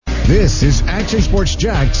This is Action Sports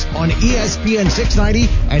Jax on ESPN 690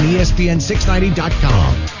 and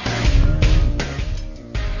ESPN690.com.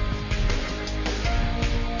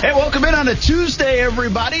 Hey, welcome in on a Tuesday,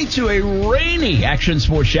 everybody, to a rainy Action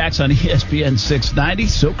Sports Jax on ESPN 690.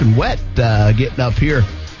 Soaking wet getting up here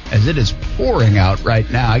as it is pouring out right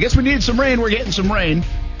now. I guess we needed some rain. We're getting some rain.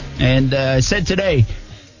 And I said today,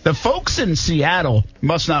 the folks in Seattle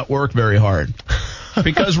must not work very hard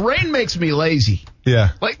because rain makes me lazy.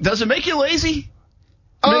 Yeah. Like, does it make you lazy?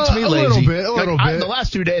 It makes me lazy. A little bit. The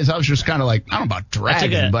last 2 days, I was just kind of like, I don't know about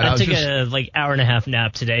dragging, but I took a hour and a half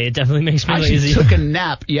nap today. It definitely makes me lazy. I took a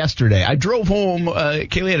nap yesterday. I drove home.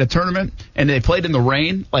 Kaylee had a tournament, and they played in the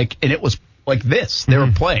rain, and it was like this. They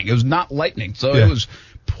were playing. It was not lightning, so it was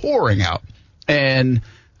pouring out. And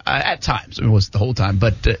at times, it was the whole time.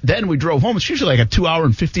 But then we drove home. It's usually like a 2 hour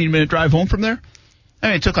and 15-minute drive home from there. I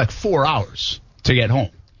mean, it took like 4 hours to get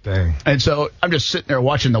home. Dang. And so I'm just sitting there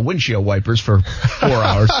watching the windshield wipers for 4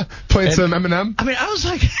 hours. Playing some Eminem? I mean, I was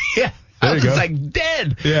like, I was like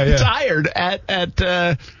dead, tired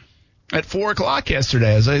at 4 o'clock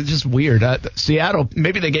yesterday. It was just weird. Seattle,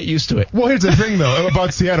 maybe they get used to it. Well, here's the thing, though,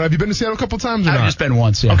 about Seattle. Have you been to Seattle a couple times or not? I've just been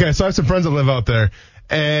once, yeah. Okay, so I have some friends that live out there.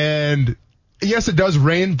 And yes, it does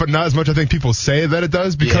rain, but not as much I think people say that it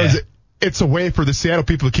does because it's a way for the Seattle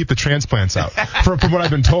people to keep the transplants out, from what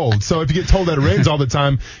I've been told. So if you get told that it rains all the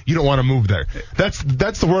time, you don't want to move there. That's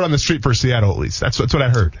the word on the street for Seattle, at least. That's what I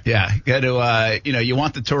heard. Yeah, you got to, you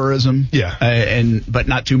want the tourism, yeah, but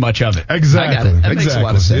not too much of it. Exactly. I got it. That makes a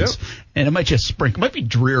lot of sense. Yep. And it might just sprinkle. It might be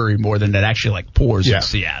dreary more than it actually pours in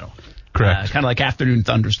Seattle. Correct. Kind of like afternoon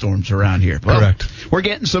thunderstorms around here. Well, correct. We're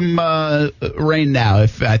getting some rain now. I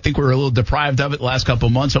think we were a little deprived of it the last couple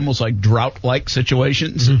of months, almost like drought-like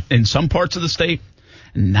situations in some parts of the state.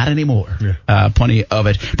 Not anymore. Yeah. Plenty of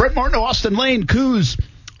it. Brett Martin, Austin Lane, Coos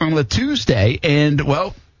on the Tuesday. And,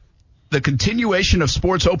 well, the continuation of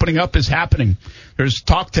sports opening up is happening. There's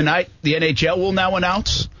talk tonight. The NHL will now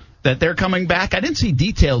announce that they're coming back. I didn't see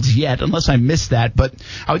details yet, unless I missed that. But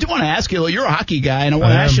I do want to ask you, you're a hockey guy, and I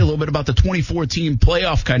want to ask you a little bit about the 24-team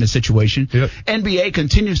playoff kind of situation. Yep. NBA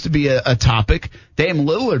continues to be a topic. Dame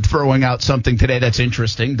Lillard throwing out something today that's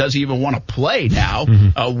interesting. Does he even want to play now?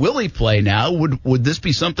 Will he play now? Would this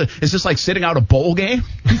be something? Is this like sitting out a bowl game?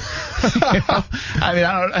 I mean,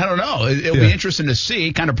 I don't know. It'll be interesting to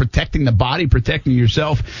see, kind of protecting the body, protecting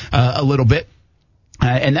yourself a little bit.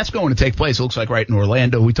 And that's going to take place, it looks like, right in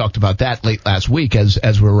Orlando. We talked about that late last week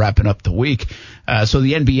as we're wrapping up the week. So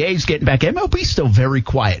the NBA's getting back. MLB's still very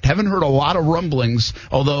quiet. Haven't heard a lot of rumblings,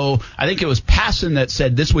 although I think it was Passan that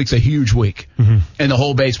said this week's a huge week in the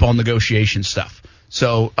whole baseball negotiation stuff.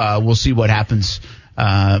 So we'll see what happens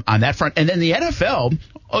on that front. And then the NFL,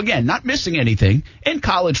 again, not missing anything, and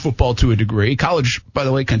college football to a degree. College, by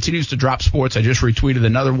the way, continues to drop sports. I just retweeted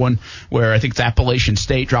another one where I think it's Appalachian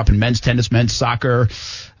State dropping men's tennis, men's soccer,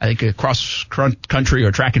 I think cross country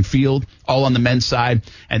or track and field, all on the men's side.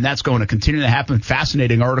 And that's going to continue to happen.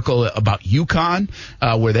 Fascinating article about UConn,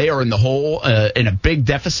 where they are in the hole in a big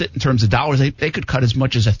deficit in terms of dollars. They could cut as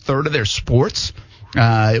much as a third of their sports.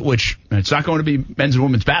 Which it's not going to be men's and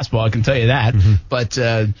women's basketball, I can tell you that. But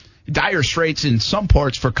dire straits in some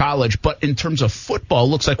parts for college. But in terms of football,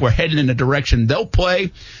 looks like we're heading in a direction they'll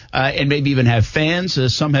play and maybe even have fans,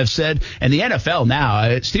 as some have said. And the NFL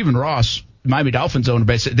now, Stephen Ross, Miami Dolphins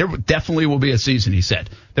owner, said there definitely will be a season, he said.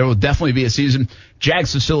 There will definitely be a season.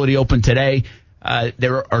 Jags facility open today.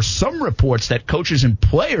 There are some reports that coaches and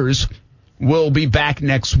players will be back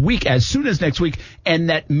next week, as soon as next week, and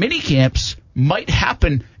that mini camps might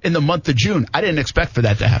happen in the month of June. I didn't expect for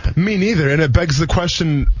that to happen. Me neither, and it begs the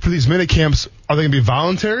question for these mini camps, are they going to be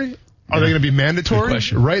voluntary? Are they going to be mandatory?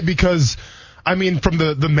 Right? Because, I mean, from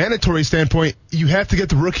the mandatory standpoint, you have to get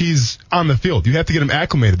the rookies on the field. You have to get them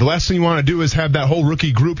acclimated. The last thing you want to do is have that whole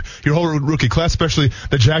rookie group, your whole rookie class, especially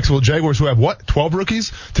the Jacksonville Jaguars, who have, 12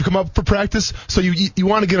 rookies to come up for practice? So you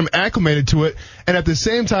want to get them acclimated to it. And at the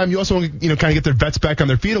same time, you also want to, kind of get their vets back on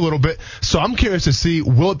their feet a little bit. So I'm curious to see,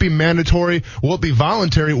 will it be mandatory? Will it be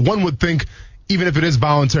voluntary? One would think, even if it is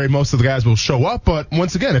voluntary, most of the guys will show up. But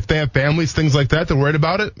once again, if they have families, things like that, they're worried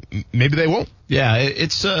about it, maybe they won't. Yeah,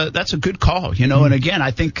 that's a good call, And again,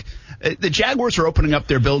 I think the Jaguars are opening up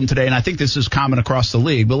their building today, and I think this is common across the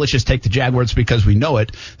league. But let's just take the Jaguars because we know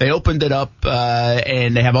it. They opened it up,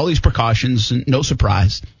 and they have all these precautions. No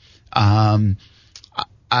surprise. On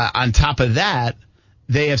top of that,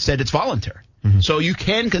 they have said it's voluntary. So you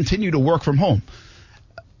can continue to work from home.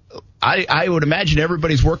 I would imagine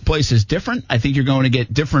everybody's workplace is different. I think you're going to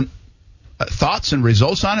get different thoughts and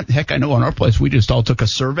results on it. Heck, I know on our place we just all took a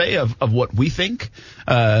survey of what we think,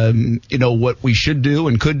 what we should do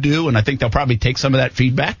and could do, and I think they'll probably take some of that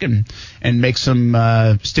feedback and make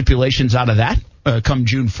some stipulations out of that come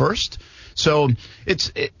June 1st. So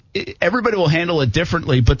everybody will handle it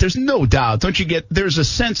differently, but there's no doubt. There's a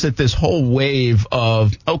sense that this whole wave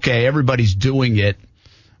of, okay, everybody's doing it,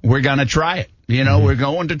 we're going to try it. We're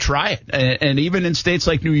going to try it. And even in states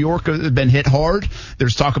like New York that have been hit hard,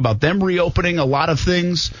 there's talk about them reopening a lot of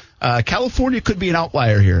things. California could be an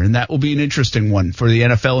outlier here, and that will be an interesting one for the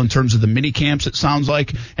NFL in terms of the mini camps, it sounds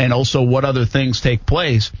like, and also what other things take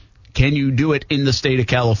place. Can you do it in the state of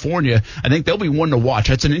California? I think they'll be one to watch.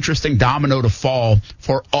 That's an interesting domino to fall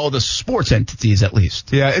for all the sports entities, at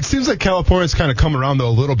least. Yeah, it seems like California's kind of come around, though,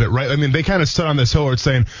 a little bit, right? I mean, they kind of stood on this hill where it's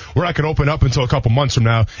saying, we're not going to open up until a couple months from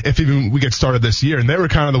now, if even we get started this year. And they were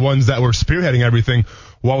kind of the ones that were spearheading everything.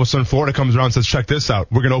 Well, all of a sudden, Florida comes around and says, check this out.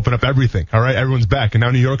 We're going to open up everything. All right, everyone's back. And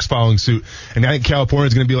now New York's following suit. And I think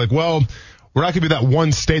California's going to be like, well, we're not going to be that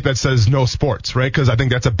one state that says no sports, right? Because I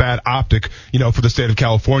think that's a bad optic, for the state of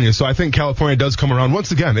California. So I think California does come around.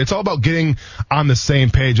 Once again, it's all about getting on the same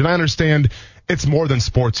page. And I understand it's more than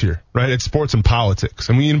sports here, right? It's sports and politics.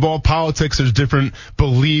 And when you involve politics, there's different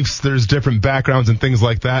beliefs, there's different backgrounds and things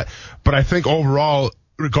like that. But I think overall,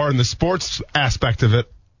 regarding the sports aspect of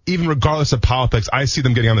it, even regardless of politics, I see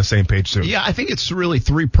them getting on the same page soon. Yeah, I think it's really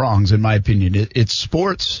three prongs, in my opinion. It's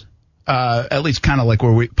sports. At least kind of like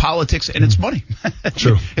politics, and it's money.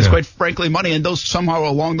 True. It's quite frankly money, and those somehow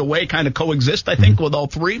along the way kind of coexist, I think, with all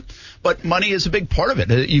three. But money is a big part of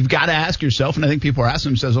it. You've got to ask yourself, and I think people are asking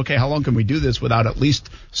themselves, okay, how long can we do this without at least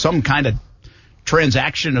some kind of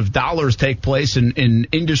transaction of dollars take place in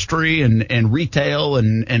industry and retail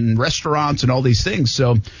and restaurants and all these things.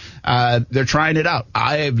 So they're trying it out.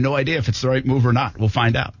 I have no idea if it's the right move or not. We'll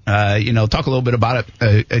find out. Talk a little bit about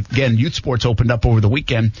it. Again, youth sports opened up over the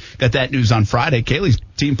weekend. Got that news on Friday. Kaylee's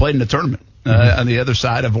team played in the tournament on the other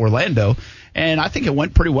side of Orlando. And I think it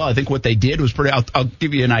went pretty well. I think what they did was I'll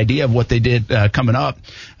give you an idea of what they did coming up.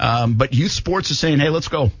 But youth sports is saying, hey, let's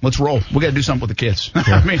go. Let's roll. We got to do something with the kids. Yeah.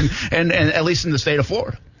 I mean, and at least in the state of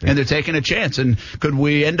Florida. Yeah. And they're taking a chance. And could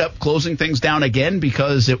we end up closing things down again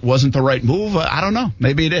because it wasn't the right move? I don't know.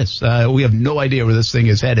 Maybe it is. We have no idea where this thing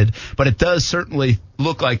is headed. But it does certainly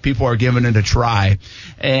look like people are giving it a try.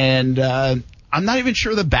 And I'm not even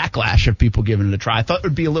sure the backlash of people giving it a try. I thought it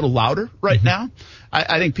would be a little louder right now.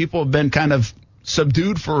 I think people have been kind of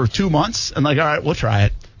subdued for 2 months and like, all right, we'll try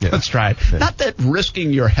it. Yeah. Let's try it. Yeah. Not that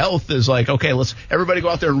risking your health is like, okay, let's everybody go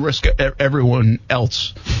out there and risk everyone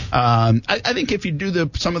else. I think if you do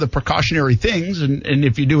some of the precautionary things and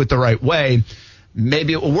if you do it the right way,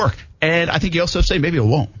 maybe it will work. And I think you also have to say maybe it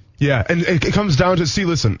won't. Yeah, and it comes down to,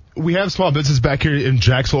 listen, we have small businesses back here in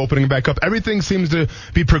Jacksonville opening back up. Everything seems to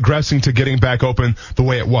be progressing to getting back open the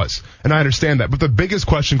way it was. And I understand that. But the biggest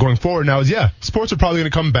question going forward now is, sports are probably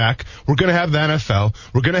going to come back. We're going to have the NFL.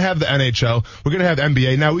 We're going to have the NHL. We're going to have the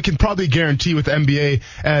NBA. Now, we can probably guarantee with the NBA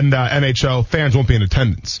and NHL, fans won't be in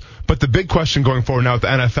attendance. But the big question going forward now with the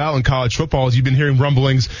NFL and college football is you've been hearing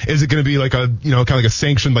rumblings. Is it going to be like kind of like a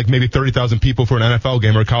sanctioned, like maybe 30,000 people for an NFL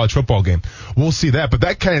game or a college football game? We'll see that. But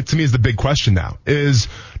that kind of, to me, is the big question now. Is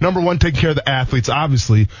number one, taking care of the athletes,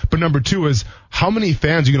 obviously. But number two is how many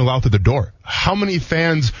fans are you going to allow through the door? How many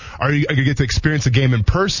fans are you going to get to experience the game in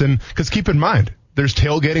person? Because keep in mind, there's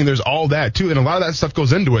tailgating, there's all that too, and a lot of that stuff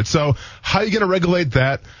goes into it. So how are you going to regulate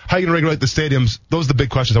that? How are you going to regulate the stadiums? Those are the big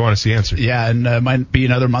questions I want to see answered. Yeah, and it might be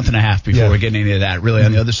another month and a half before we get into that. Really,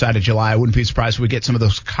 on the other side of July, I wouldn't be surprised if we get some of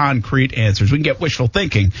those concrete answers. We can get wishful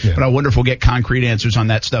thinking, but I wonder if we'll get concrete answers on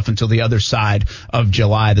that stuff until the other side of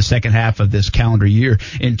July, the second half of this calendar year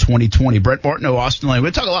in 2020. Brent Martineau, Austin Lane.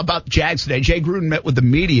 We're going to talk a lot about Jags today. Jay Gruden met with the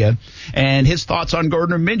media, and his thoughts on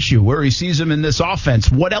Gardner Minshew, where he sees him in this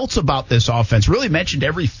offense. What else about this offense? Really mentioned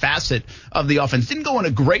every facet of the offense. Didn't go into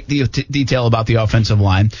great detail about the offensive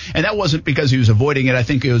line, and that wasn't because he was avoiding it. I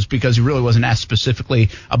think it was because he really wasn't asked specifically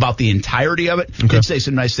about the entirety of it. Okay. Did say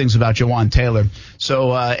some nice things about Jawan Taylor.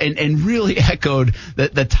 So, and really echoed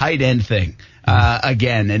the tight end thing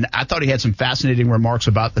again. And I thought he had some fascinating remarks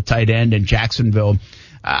about the tight end in Jacksonville.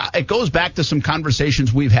 It goes back to some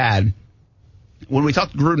conversations we've had when we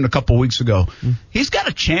talked to Gruden a couple weeks ago. He's got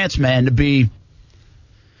a chance, man, to be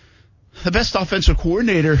the best offensive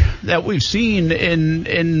coordinator that we've seen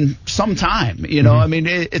in some time. I mean,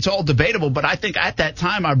 it's all debatable, but I think at that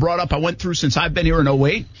time I went through since I've been here in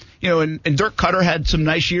 2008, and Dirk Cutter had some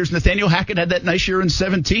nice years. Nathaniel Hackett had that nice year in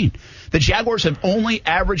 2017. The Jaguars have only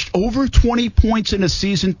averaged over 20 points in a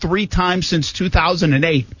season 3 times since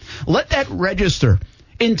 2008. Let that register.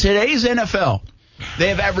 In today's NFL, they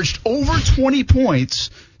have averaged over 20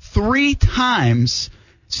 points 3 times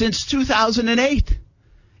since 2008.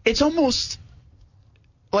 It's almost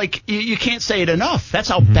like you can't say it enough. That's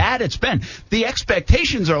how bad it's been. The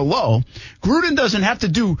expectations are low. Gruden doesn't have to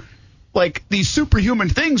do like these superhuman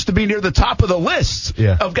things to be near the top of the list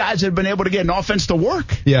of guys that have been able to get an offense to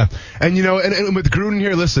work. Yeah. And, and with Gruden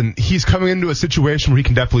here, listen, he's coming into a situation where he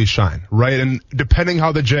can definitely shine, right? And depending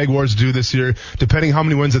how the Jaguars do this year, depending how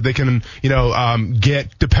many wins that they can,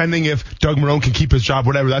 get, depending if Doug Marrone can keep his job,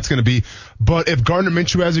 whatever that's going to be. But if Gardner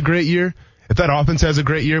Minshew has a great year, if that offense has a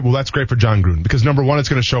great year, well, that's great for John Gruden because, number one, it's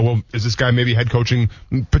going to show, well, is this guy maybe head coaching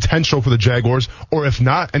potential for the Jaguars? Or if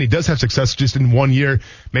not, and he does have success just in 1 year,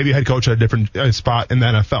 maybe head coach at a different spot in the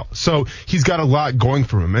NFL. So he's got a lot going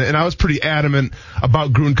for him. And I was pretty adamant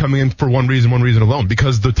about Gruden coming in for one reason alone,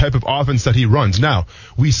 because the type of offense that he runs. Now,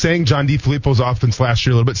 we sang John DeFilippo's offense last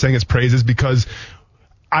year a little bit, sang his praises because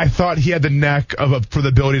I thought he had the knack for the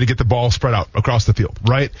ability to get the ball spread out across the field,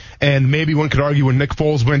 right? And maybe one could argue when Nick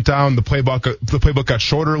Foles went down, the playbook got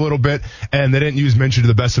shorter a little bit, and they didn't use Minshew to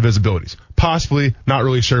the best of his abilities. Possibly, not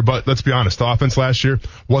really sure, but let's be honest, the offense last year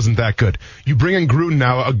wasn't that good. You bring in Gruden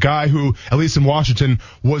now, a guy who, at least in Washington,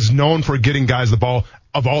 was known for getting guys the ball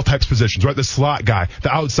of all types of positions, right? The slot guy,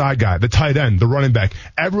 the outside guy, the tight end, the running back.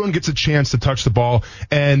 Everyone gets a chance to touch the ball,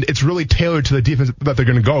 and it's really tailored to the defense that they're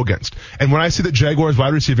going to go against. And when I see the Jaguars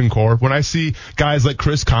wide receiving core, when I see guys like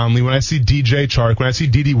Chris Conley, when I see DJ Chark, when I see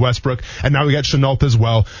D.D. Westbrook, and now we got Chenault as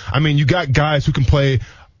well, I mean, you got guys who can play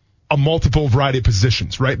a multiple variety of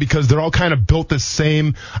positions, right? Because they're all kind of built the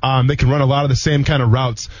same. They can run a lot of the same kind of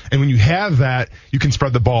routes. And when you have that, you can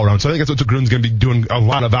spread the ball around. So I think that's what Gruden's going to be doing a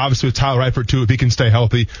lot of. Obviously with Tyler Eifert too, if he can stay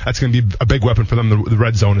healthy, that's going to be a big weapon for them, the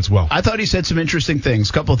red zone as well. I thought he said some interesting things.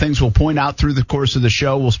 A couple of things we'll point out through the course of the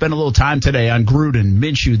show. We'll spend a little time today on Gruden,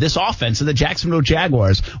 Minshew, this offense of the Jacksonville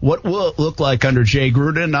Jaguars. What will it look like under Jay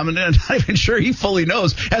Gruden? I'm not even sure he fully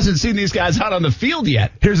knows. Hasn't seen these guys out on the field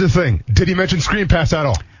yet. Here's the thing. Did he mention screen pass at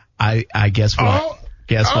all? I guess what?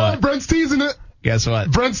 Guess what? Brent's teasing it. Guess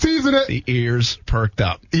what? Brent's teasing it. The ears perked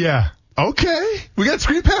up. Yeah. Okay. We got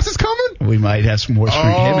screen passes coming? We might have some more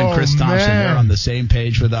screen. Him and Chris Thompson, they're on the same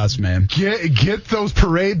page with us, man. Get those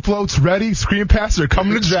parade floats ready. Screen passes are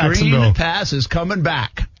coming to Jacksonville. Screen pass is coming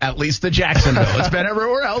back, at least to Jacksonville. It's been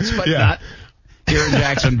everywhere else, but not here in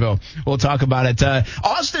Jacksonville. We'll talk about it.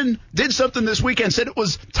 Austin did something this weekend, said it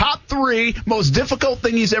was top 3 most difficult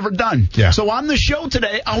thing he's ever done. Yeah. So on the show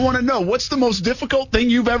today, I want to know, what's the most difficult thing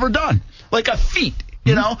you've ever done? Like a feat,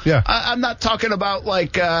 you know? Yeah. I'm not talking about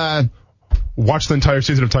like... watch the entire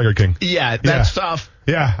season of Tiger King. Yeah, that's tough.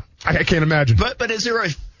 Yeah, I can't imagine. But is there a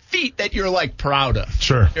feat that you're like proud of?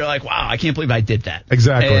 Sure. You're like, wow, I can't believe I did that.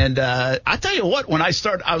 Exactly. And I tell you what, when I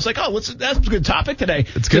started, I was like, oh, that's a good topic today.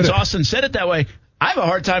 It's good. Since Austin said it that way, I have a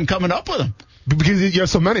hard time coming up with them. Because you have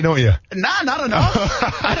so many, don't you? Nah, not enough.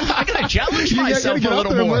 I got to challenge myself a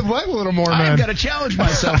little more. Live life a little more, man. I've got to challenge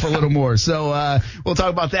myself a little more. So we'll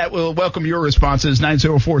talk about that. We'll welcome your responses,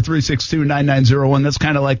 904-362-9901. That's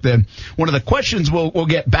kind of like one of the questions we'll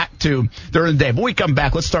get back to during the day. But we come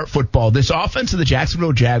back, let's start football. This offense of the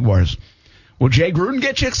Jacksonville Jaguars. Will Jay Gruden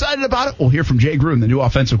get you excited about it? We'll hear from Jay Gruden, the new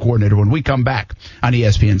offensive coordinator, when we come back on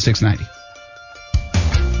ESPN 690.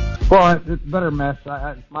 Well, it's better mesh.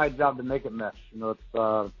 It's my job to make it mesh.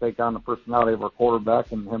 It's take on the personality of our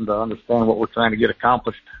quarterback and him to understand what we're trying to get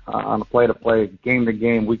accomplished on a play-to-play,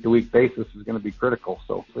 game-to-game, week-to-week basis is going to be critical.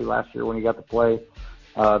 So last year when he got to play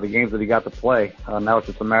the games that he got to play, now it's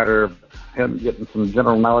just a matter of him getting some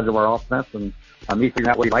general knowledge of our offense and me figuring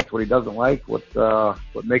out what he likes, what he doesn't like, what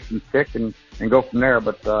makes him tick, and go from there.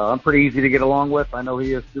 But I'm pretty easy to get along with. I know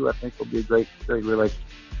he is too. I think it'll be a great relationship.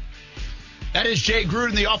 That is Jay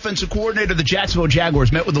Gruden, the offensive coordinator of the Jacksonville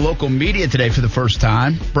Jaguars. Met with the local media today for the first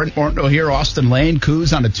time. Brent Martineau here, Austin Lane,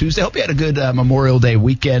 Coos on a Tuesday. Hope you had a good Memorial Day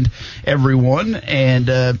weekend, everyone. And,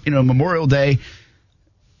 Memorial Day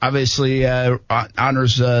obviously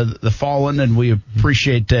honors the fallen, and we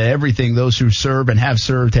appreciate everything those who serve and have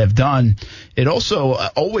served have done. It also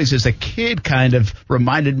always, as a kid, kind of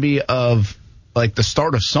reminded me of, like, the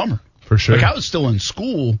start of summer. For sure. Like, I was still in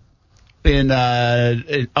school. In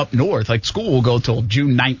up north, like school will go till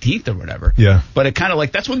June 19th or whatever. Yeah. But it kind of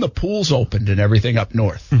like that's when the pools opened and everything up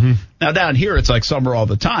north. Mm-hmm. Now down here it's like summer all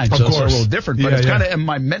the time, so it's a little different. But it's kind of in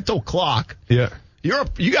my mental clock. Yeah.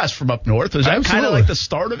 You guys from up north? Was that kind of like the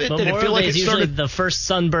start of it? Did it feel like it usually the first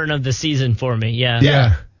sunburn of the season for me? Yeah.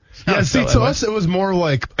 Yeah. See, to us it was more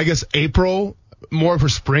like I guess April. more for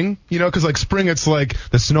spring, because like spring, it's like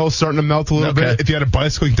the snow's starting to melt a little bit. If you had a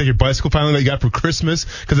bicycle, you can take your bicycle finally that you got for Christmas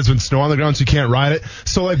because it's been snow on the ground, so you can't ride it.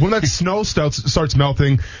 So like when that snow starts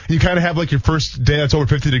melting, you kind of have like your first day that's over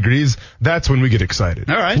 50 degrees. That's when we get excited.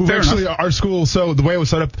 All right, our school. So the way it was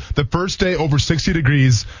set up, the first day over 60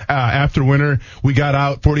 degrees after winter, we got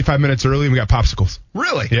out 45 minutes early and we got popsicles.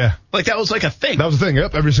 Really? Yeah. Like that was like a thing. That was a thing.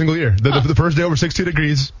 Yep, every single year. The first day over 60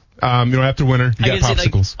 degrees. After winter, you got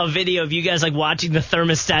popsicles. See, like, a video of you guys like watching the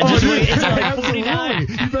thermostat just wait until like 49.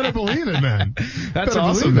 You better believe it, man. That's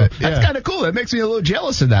awesome. That's kind of cool. That makes me a little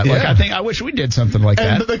jealous of that. Yeah. Like, I wish we did something like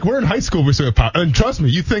that. Like we're in high school, we still have pop. And trust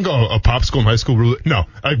me, you think a popsicle in high school? No,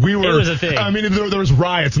 like we were. It was a thing. I mean, there was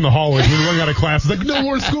riots in the hallways. We were running out of class. It's like no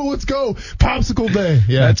more school. Let's go popsicle day.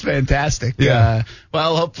 Yeah, that's fantastic. Yeah.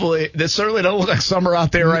 Well, hopefully, this certainly don't look like summer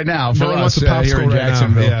out there right now for us here in right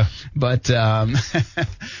Jacksonville. Yeah. But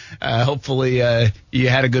hopefully you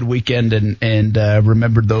had a good weekend and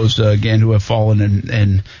remembered those again who have fallen.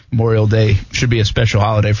 And Memorial Day should be a special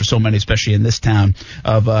holiday for so many, especially in this town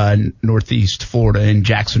of Northeast Florida in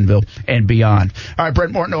Jacksonville and beyond. All right,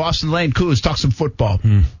 Brent Martin, Austin Lane, cool. Let's talk some football.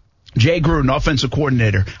 Jay Gruden, offensive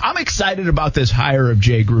coordinator. I'm excited about this hire of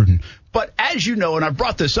Jay Gruden. But as you know, and I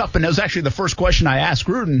brought this up, and it was actually the first question I asked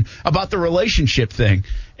Gruden about the relationship thing.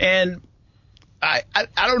 And I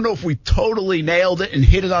don't know if we totally nailed it and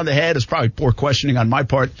hit it on the head. It's probably poor questioning on my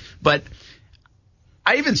part. But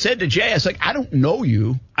I even said to Jay, I was like, I don't know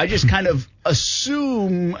you. I just kind of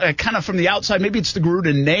assume, kind of from the outside, maybe it's the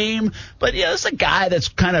Gruden name. But, yeah, it's a guy that's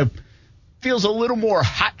kind of feels a little more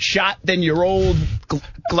hot shot than your old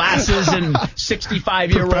glasses and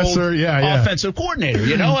 65-year-old offensive coordinator.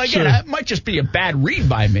 Again, Sure. That might just be a bad read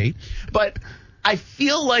by me. But I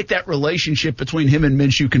feel like that relationship between him and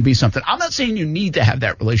Minshew can be something. I'm not saying you need to have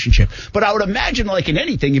that relationship, but I would imagine, like in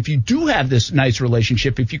anything, if you do have this nice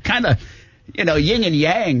relationship, if you kind of, yin and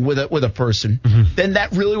yang with a person, then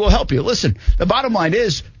that really will help you. Listen, the bottom line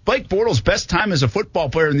is Blake Bortles' best time as a football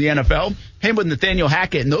player in the NFL, him with Nathaniel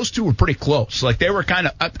Hackett, and those two were pretty close. Like they were kind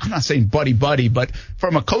of, I'm not saying buddy, but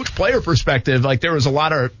from a coach-player perspective, like there was a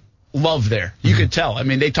lot of love there. You could tell. I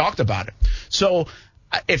mean, they talked about it. So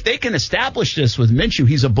if they can establish this with Minshew,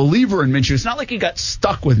 he's a believer in Minshew. It's not like he got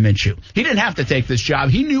stuck with Minshew. He didn't have to take this job.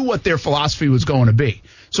 He knew what their philosophy was going to be.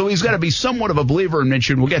 So he's got to be somewhat of a believer in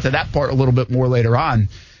Minshew, and we'll get to that part a little bit more later on.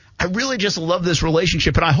 I really just love this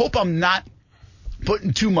relationship, and I hope I'm not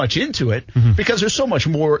putting too much into it because there's so much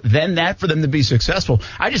more than that for them to be successful.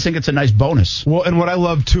 I just think it's a nice bonus. Well, and what I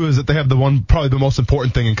love, too, is that they have probably the most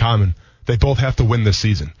important thing in common. They both have to win this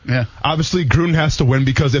season. Yeah. Obviously, Gruden has to win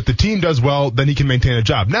because if the team does well, then he can maintain a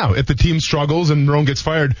job. Now, if the team struggles and Marone gets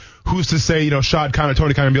fired, who's to say, Shad Khan and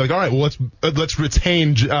Tony Khan and be like, all right, well, let's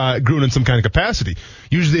retain Gruden in some kind of capacity.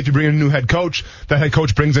 Usually, if you bring in a new head coach, that head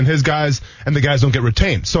coach brings in his guys, and the guys don't get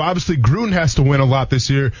retained. So obviously, Gruden has to win a lot this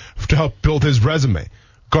year to help build his resume.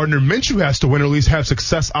 Gardner Minshew has to win or at least have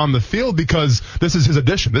success on the field because this is his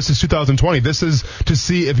addition. This is 2020. This is to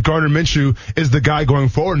see if Gardner Minshew is the guy going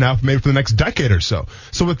forward now, maybe for the next decade or so.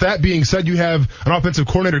 So with that being said, you have an offensive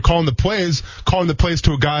coordinator calling the plays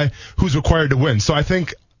to a guy who's required to win. So I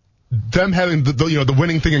think them having the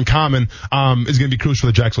winning thing in common is going to be crucial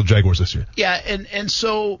for the Jacksonville Jaguars this year. Yeah, and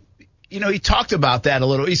so he talked about that a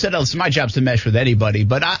little. He said, my job's to mesh with anybody.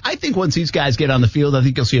 But I think once these guys get on the field, I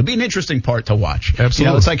think you'll see it'll be an interesting part to watch.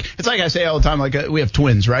 Absolutely. It's like I say all the time, like we have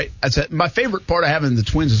twins, right? My favorite part of having the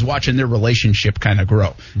twins is watching their relationship kind of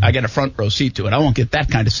grow. I get a front row seat to it. I won't get that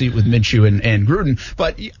kind of seat with Minshew and Gruden,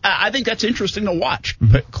 but I think that's interesting to watch.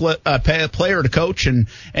 Pay a player to coach and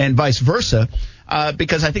vice versa.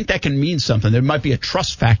 Because I think that can mean something. There might be a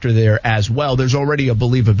trust factor there as well. There's already a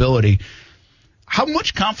believability. How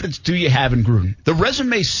much confidence do you have in Gruden? The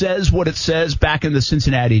resume says what it says back in the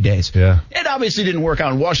Cincinnati days. Yeah. It obviously didn't work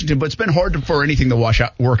out in Washington, but it's been hard for anything to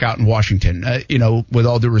work out in Washington. With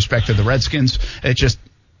all due respect to the Redskins,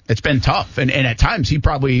 it's been tough. And at times he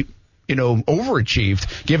probably,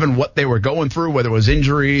 overachieved given what they were going through, whether it was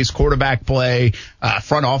injuries, quarterback play,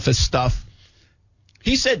 front office stuff.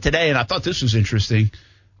 He said today, and I thought this was interesting,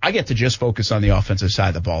 I get to just focus on the offensive side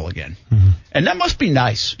of the ball again. And that must be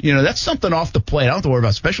nice. That's something off the plate. I don't have to worry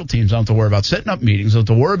about special teams. I don't have to worry about setting up meetings. I don't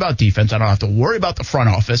have to worry about defense. I don't have to worry about the front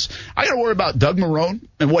office. I got to worry about Doug Marone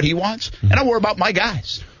and what he wants, and I worry about my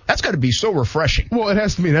guys. That's got to be so refreshing. Well, it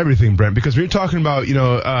has to mean everything, Brent, because when you're talking about,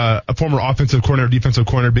 a former offensive coordinator, defensive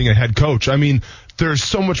coordinator being a head coach, I mean, there's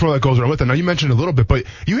so much more that goes around with it. Now, you mentioned a little bit, but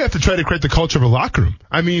you have to try to create the culture of a locker room.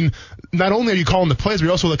 I mean, not only are you calling the plays, but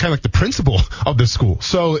you're also kind of like the principal of the school.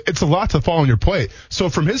 So it's a lot to fall on your plate. So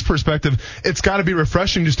from his perspective, it's got to be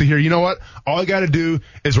refreshing just to hear, you know what, all I got to do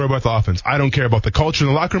is worry about the offense. I don't care about the culture in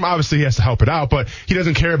the locker room. Obviously, he has to help it out, but he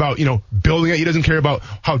doesn't care about, building it. He doesn't care about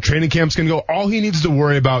how training camp's going to go. All he needs to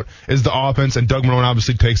worry about is the offense, and Doug Marrone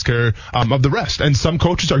obviously takes care of the rest. And some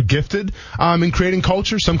coaches are gifted in creating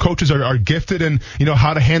culture. Some coaches are gifted in,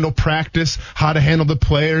 how to handle practice, how to handle the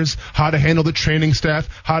players, how to handle the training staff,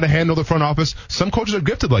 how to handle the front office. Some coaches are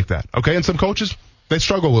gifted like that, okay? And some coaches, they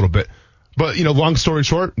struggle a little bit. But, long story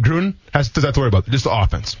short, Gruden does have to worry about it. Just the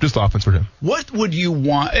offense for him. What would you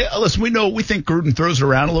want? Listen, we think Gruden throws it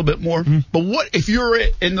around a little bit more. Mm-hmm. But what if you're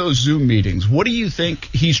in those Zoom meetings? What do you think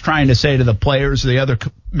he's trying to say to the players, the other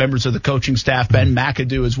members of the coaching staff, Ben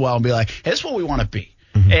McAdoo as well, and be like, hey, this is what we want to be.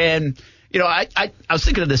 Mm-hmm. And I was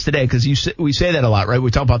thinking of this today because we say that a lot, right?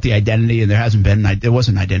 We talk about the identity, and there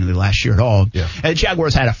wasn't an identity last year at all. Yeah. And the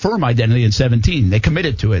Jaguars had a firm identity in 2017. They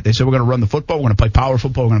committed to it. They said, we're going to run the football, we're going to play power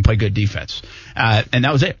football, we're going to play good defense. And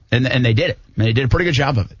that was it. And they did it. And they did a pretty good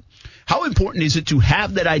job of it. How important is it to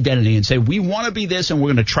have that identity and say, we want to be this and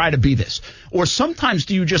we're going to try to be this? Or sometimes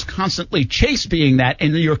do you just constantly chase being that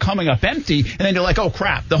and you're coming up empty and then you're like, oh,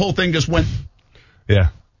 crap, the whole thing just went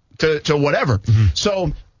to whatever. Mm-hmm.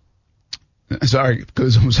 So, sorry,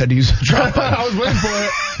 because I almost had to use the drop button. I was waiting for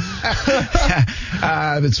it.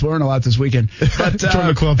 I've been swearing a lot this weekend. But, join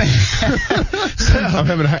the club. So, I'm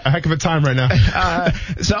having a heck of a time right now.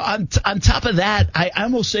 So on top of that, I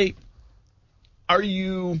almost say,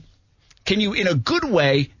 can you, in a good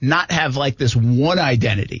way, not have like this one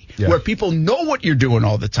identity where people know what you're doing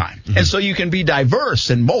all the time? Mm-hmm. And so you can be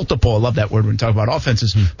diverse and multiple. I love that word when we talk about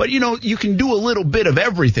offenses. Mm-hmm. But, you can do a little bit of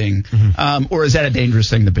everything. Mm-hmm. Or is that a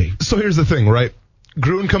dangerous thing to be? So here's the thing, right?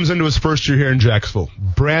 Gruden comes into his first year here in Jacksonville.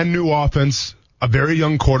 Brand new offense, a very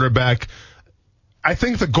young quarterback. I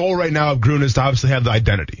think the goal right now of Gruden is to obviously have the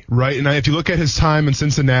identity, right? And if you look at his time in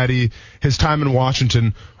Cincinnati, his time in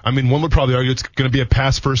Washington, I mean, one would probably argue it's going to be a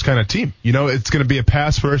pass-first kind of team. It's going to be a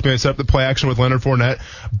pass-first, maybe set up the play action with Leonard Fournette,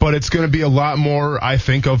 but it's going to be a lot more, I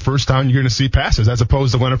think, of first down you're going to see passes as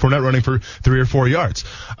opposed to Leonard Fournette running for 3 or 4 yards.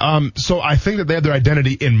 So I think that they have their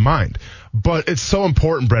identity in mind. But it's so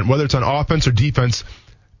important, Brent, whether it's on offense or defense,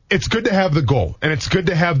 it's good to have the goal, and it's good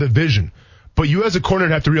to have the vision. But you as a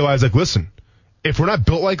coordinator have to realize, listen, if we're not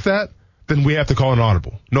built like that, then we have to call an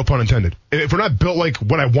audible. No pun intended. If we're not built like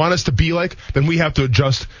what I want us to be like, then we have to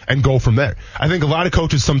adjust and go from there. I think a lot of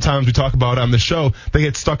coaches, sometimes we talk about on the show, they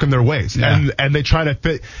get stuck in their ways. Yeah. And they try to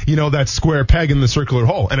fit, that square peg in the circular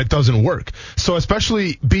hole, and it doesn't work. So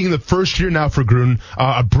especially being the first year now for Gruden,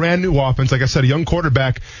 a brand new offense, like I said, a young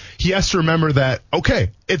quarterback, he has to remember that, okay,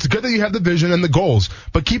 it's good that you have the vision and the goals,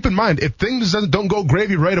 but keep in mind, if things don't go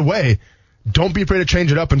gravy right away, don't be afraid to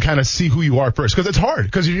change it up and kind of see who you are first. Because it's hard.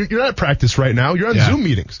 Because you're not at practice right now. You're on Zoom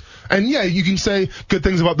meetings. And, you can say good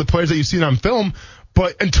things about the players that you've seen on film.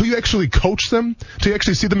 But until you actually coach them, until you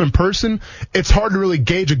actually see them in person, it's hard to really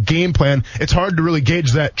gauge a game plan. It's hard to really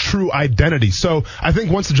gauge that true identity. So I think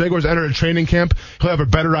once the Jaguars enter a training camp, he'll have a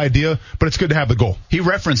better idea, but it's good to have the goal. He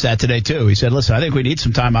referenced that today, too. He said, listen, I think we need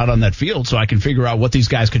some time out on that field so I can figure out what these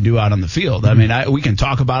guys can do out on the field. Mm-hmm. I mean, we can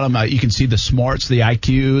talk about them. You can see the smarts, the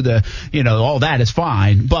IQ, all that is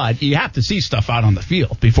fine. But you have to see stuff out on the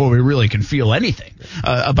field before we really can feel anything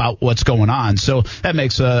about what's going on. So that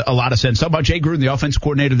makes a lot of sense. How about Jay Gruden, the offense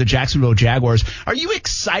coordinator of the Jacksonville Jaguars? Are you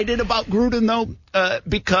excited about Gruden, though?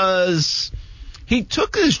 Because he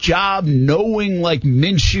took his job knowing like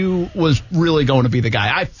Minshew was really going to be the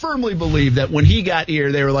guy. I firmly believe that when he got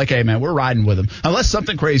here, they were like, hey, man, we're riding with him. Unless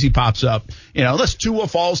something crazy pops up, unless Tua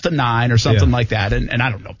falls to 9 or something like that. And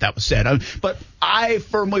I don't know if that was said. But I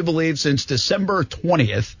firmly believe since December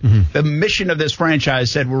 20th, the mission of this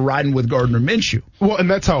franchise said we're riding with Gardner Minshew. Well,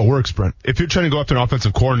 and that's how it works, Brent. If you're trying to go after an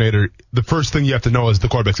offensive coordinator, the first thing you have to know is the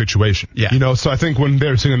quarterback situation. Yeah. So I think when they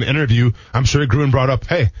were sitting in the interview, I'm sure Gruden brought up,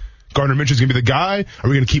 hey, Gardner Minshew's going to be the guy? Are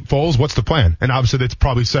we going to keep Foles? What's the plan? And obviously that's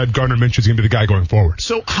probably said Gardner Minshew's going to be the guy going forward.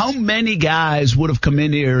 So how many guys would have come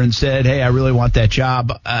in here and said, hey, I really want that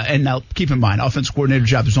job? And now keep in mind, offensive coordinator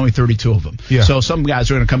job, there's only 32 of them. Yeah. So some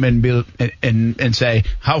guys are going to come in and say,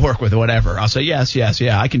 I'll work with it, whatever. I'll say, yes,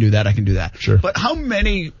 I can do that. Sure. But how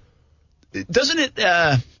many... isn't it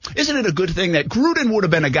a good thing that Gruden would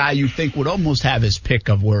have been a guy you think would almost have his pick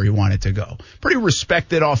of where he wanted to go? Pretty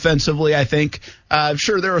respected offensively, I think.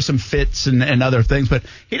 Sure, there are some fits and other things, but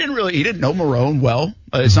he didn't know Marrone well.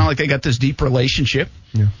 It's not like they got this deep relationship.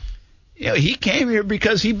 Yeah. he came here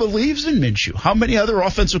because he believes in Minshew. How many other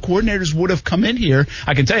offensive coordinators would have come in here?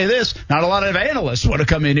 I can tell you this, not a lot of analysts would have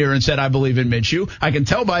come in here and said, I believe in Minshew. I can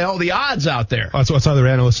tell by all the odds out there. That's why they're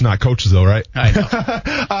analysts, not coaches, though, right? I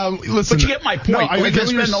know. Listen, but you get my point. No, We've been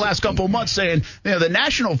spending the last couple of months saying, the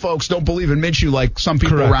national folks don't believe in Minshew like some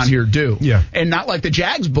people around here do. Yeah. And not like the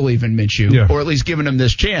Jags believe in Minshew, or at least giving him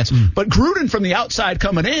this chance. But Gruden from the outside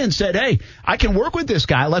coming in said, hey, I can work with this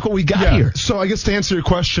guy. I like what we got here. So I guess to answer your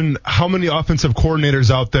question, how many offensive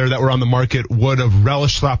coordinators out there that were on the market would have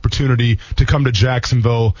relished the opportunity to come to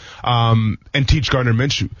Jacksonville and teach Gardner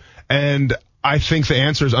Minshew? And I think the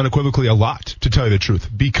answer is unequivocally a lot, to tell you the truth.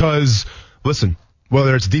 Because, listen,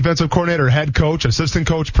 whether it's defensive coordinator, head coach, assistant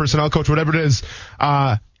coach, personnel coach, whatever it is,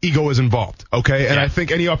 ego is involved, okay? And I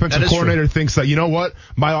think any offensive coordinator thinks that, you know what,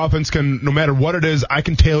 my offense can, no matter what it is, I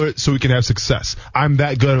can tailor it so we can have success. I'm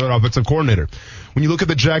that good of an offensive coordinator. When you look at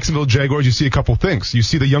the Jacksonville Jaguars, you see a couple things. You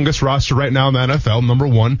see the youngest roster right now in the NFL, number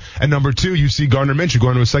one. And number two, you see Gardner Minshew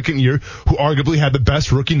going to his second year, who arguably had the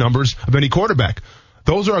best rookie numbers of any quarterback.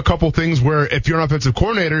 Those are a couple things where if you're an offensive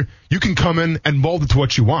coordinator, you can come in and mold it to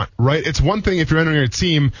what you want, right? It's one thing if you're entering a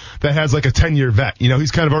team that has like a 10-year vet. He's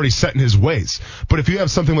kind of already set in his ways. But if you have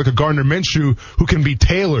something like a Gardner Minshew who can be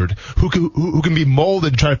tailored, who can be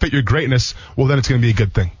molded to try to fit your greatness, well, then it's going to be a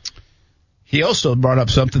good thing. He also brought up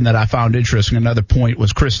something that I found interesting. Another point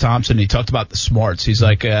was Chris Thompson. He talked about the smarts. He's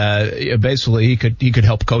like, basically he could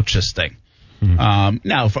help coach this thing.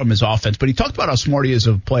 Now from his offense, but he talked about how smart he is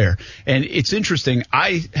as a player. And it's interesting.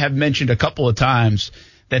 I have mentioned a couple of times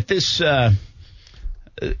that this, I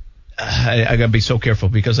gotta be so careful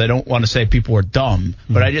because I don't want to say people are dumb,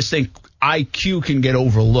 but I just think IQ can get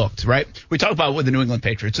overlooked, right? We talk about with the New England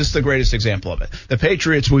Patriots. This is the greatest example of it. The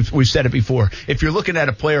Patriots, we've said it before. If you're looking at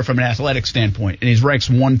a player from an athletic standpoint and he's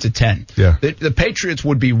ranks 1 to 10, the Patriots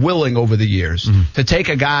would be willing over the years to take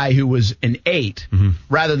a guy who was an 8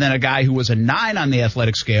 rather than a guy who was a 9 on the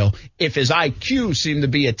athletic scale if his IQ seemed to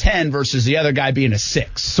be a 10 versus the other guy being a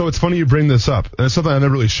 6. So it's funny you bring this up. It's something I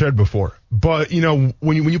never really shared before. But,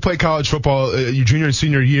 when you play college football, your junior and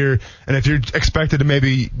senior year, and if you're expected to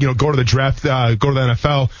maybe, go to the draft, go to the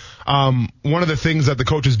NFL, one of the things that the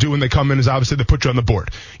coaches do when they come in is obviously they put you on the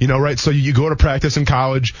board, right? So you go to practice in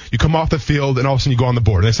college, you come off the field, and all of a sudden you go on the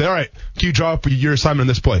board. And they say, all right, can you draw up your assignment in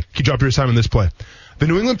this play? Can you draw up your assignment in this play? The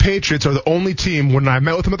New England Patriots are the only team, when I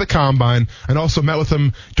met with them at the Combine and also met with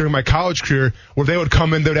them during my college career, where they would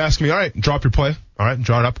come in, they would ask me, all right, draw up your play. All right,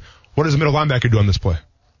 draw it up. What does the middle linebacker do on this play?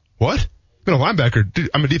 What? Middle linebacker? Dude,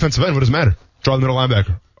 I'm a defensive end. What does it matter? Draw the middle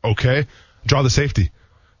linebacker. Okay. Draw the safety.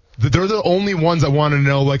 They're the only ones that want to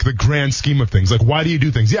know, like, the grand scheme of things. Like, why do you do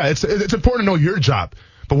things? Yeah, it's important to know your job,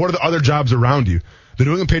 but what are the other jobs around you? The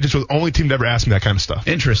New England Patriots were the only team to ever ask me that kind of stuff.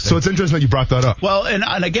 Interesting. So it's interesting that you brought that up. Well,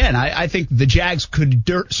 and again, I think the Jags could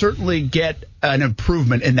certainly get an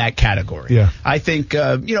improvement in that category. Yeah. I think,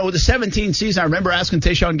 with the 17 season, I remember asking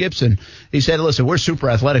Tayshaun Gibson, he said, listen, we're super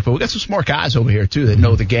athletic, but we got some smart guys over here, too, that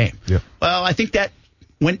know the game. Yeah. Well, I think that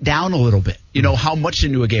went down a little bit, how much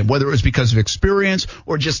into a game, whether it was because of experience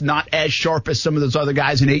or just not as sharp as some of those other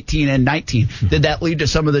guys in 18 and 19. Did that lead to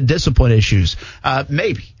some of the discipline issues?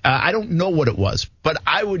 Maybe. I don't know what it was, but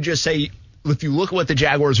I would just say, if you look at what the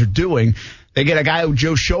Jaguars are doing, they get a guy like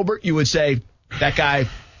Joe Schobert, you would say that guy,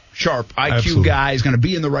 sharp, IQ Absolutely. guy, is going to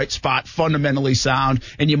be in the right spot, fundamentally sound,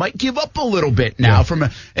 and you might give up a little bit now from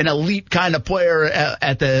an elite kind of player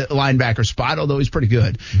at the linebacker spot, although he's pretty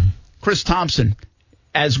good. Chris Thompson,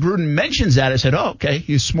 as Gruden mentions that, I said, oh, okay,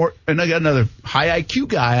 he's smart. And I got another high IQ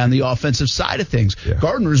guy on the offensive side of things. Yeah.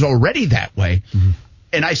 Gardner's already that way.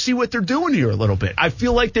 And I see what they're doing here a little bit. I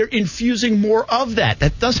feel like they're infusing more of that.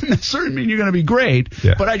 That doesn't necessarily mean you're going to be great,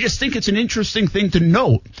 but I just think it's an interesting thing to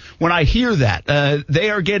note when I hear that. They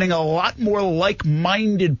are getting a lot more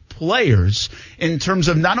like-minded players in terms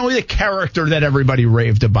of not only the character that everybody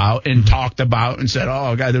raved about and talked about and said,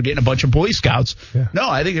 oh, God, they're getting a bunch of Boy Scouts. Yeah. No,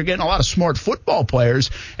 I think they're getting a lot of smart football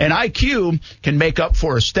players, and IQ can make up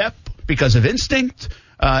for a step because of instinct.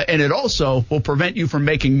 And it also will prevent you from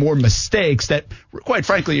making more mistakes that, quite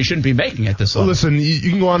frankly, you shouldn't be making at this level. Listen,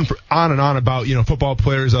 you can go on and on about, football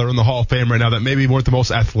players that are in the Hall of Fame right now that maybe weren't the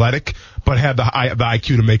most athletic, but had the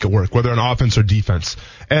IQ to make it work, whether on offense or defense.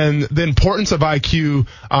 And the importance of IQ,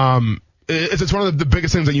 it's one of the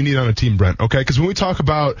biggest things that you need on a team, Brent, okay? Because when we talk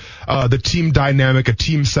about the team dynamic, a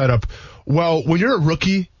team setup, well, when you're a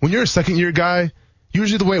rookie, when you're a second-year guy,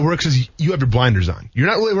 usually the way it works is you have your blinders on. You're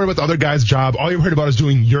not really worried about the other guy's job. All you're worried about is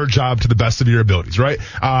doing your job to the best of your abilities, right?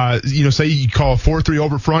 Say you call a 4-3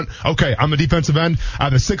 over front. Okay, I'm a defensive end. I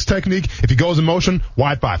have a 6 technique. If he goes in motion,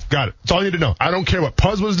 wide 5. Got it. That's all you need to know. I don't care what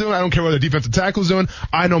Puz was doing. I don't care what the defensive tackle was doing.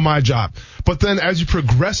 I know my job. But then as you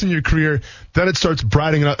progress in your career, then it starts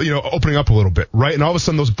brightening up, opening up a little bit, right? And all of a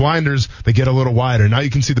sudden those blinders, they get a little wider. Now you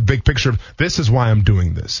can see the big picture of this is why I'm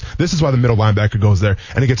doing this. This is why the middle linebacker goes there,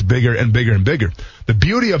 and it gets bigger and bigger and bigger. The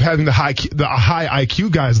beauty of having the high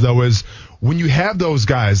IQ guys, though, is when you have those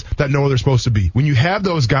guys that know where they're supposed to be, when you have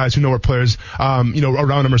those guys who know where players, around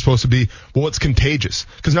them are supposed to be, well, it's contagious.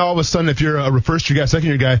 Because now all of a sudden, if you're a first-year guy,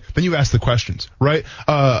 second-year guy, then you ask the questions, right?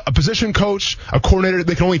 A position coach, a coordinator,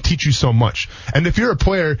 they can only teach you so much. And if you're a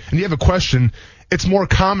player and you have a question, it's more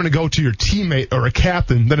common to go to your teammate or a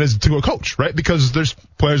captain than it is to a coach, right? Because there's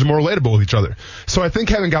players are more relatable with each other. So I think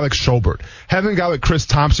having a guy like Schobert, having a guy like Chris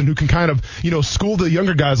Thompson who can kind of, school the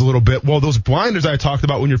younger guys a little bit, well, those blinders I talked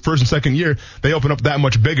about when you're first and second year, they open up that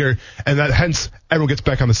much bigger, and that hence everyone gets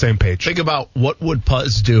back on the same page. Think about what would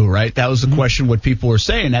Puz do, right? That was the question what people were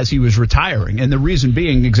saying as he was retiring. And the reason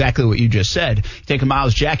being exactly what you just said. You take a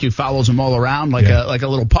Miles Jack, who follows him all around like a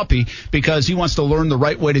little puppy because he wants to learn the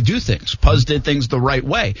right way to do things. Puz did things the right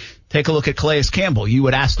way. Take a look at Calais Campbell. You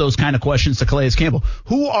would ask those kind of questions to Calais Campbell.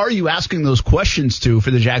 Who are you asking those questions to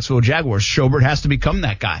for the Jacksonville Jaguars? Schobert has to become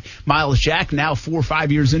that guy. Miles Jack, now 4 or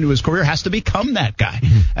 5 years into his career, has to become that guy.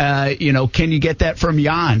 Can you get that from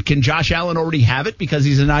Jan? Can Josh Allen already have it because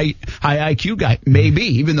he's an high IQ guy? Maybe,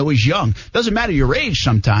 even though he's young. Doesn't matter your age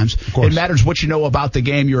sometimes. It matters what you know about the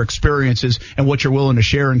game, your experiences, and what you're willing to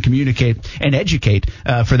share and communicate and educate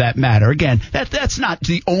for that matter. Again, that's not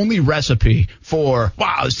the only recipe for,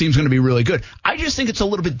 wow, this team's going to be really good. I just think it's a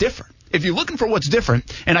little bit different. If you're looking for what's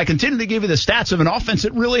different, and I continue to give you the stats of an offense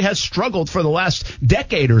that really has struggled for the last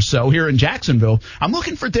decade or so here in Jacksonville, I'm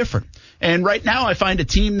looking for different. And right now I find a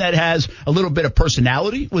team that has a little bit of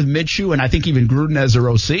personality with Minshew, and I think even Gruden as their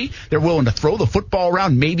OC. They're willing to throw the football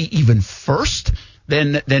around maybe even first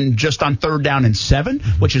than just on 3rd down and 7,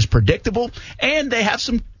 which is predictable. And they have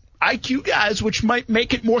some IQ guys, which might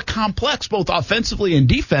make it more complex, both offensively and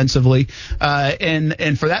defensively.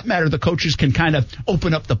 And for that matter, the coaches can kind of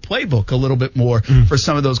open up the playbook a little bit more for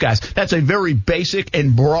some of those guys. That's a very basic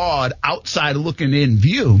and broad outside looking in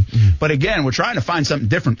view. But again, we're trying to find something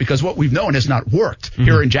different because what we've known has not worked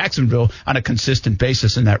here in Jacksonville on a consistent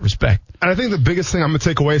basis in that respect. And I think the biggest thing I'm going to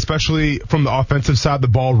take away, especially from the offensive side of the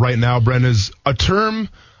ball right now, Brent, is a term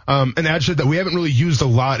an adjective that we haven't really used a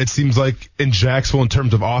lot, it seems like, in Jacksonville in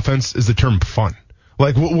terms of offense is the term fun.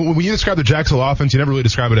 Like, when you describe the Jacksonville offense, you never really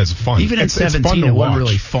describe it as fun. Even in 17, it wasn't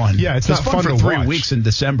really fun. Yeah, it's not fun for to 3 watch. weeks in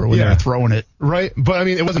December when they were throwing it. Right, but, I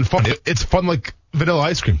mean, it wasn't fun. It's fun like vanilla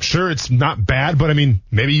ice cream. Sure, it's not bad, but, I mean,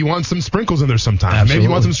 maybe you want some sprinkles in there sometimes. Absolutely. Maybe you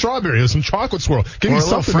want some strawberry or some chocolate swirl. Give or me a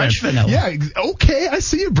something, French man. vanilla. Yeah, okay, I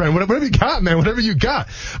see you, Brent. Whatever you got, man. Whatever you got.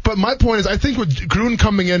 But my point is, I think with Gruden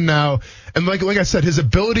coming in now, and like I said, his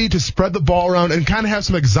ability to spread the ball around and kind of have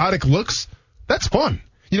some exotic looks, that's fun.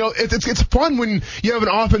 It's fun when you have an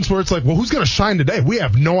offense where it's like, well, who's going to shine today? We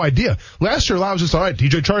have no idea. Last year, I was just, all right,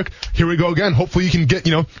 DJ Chark, here we go again. Hopefully you can get,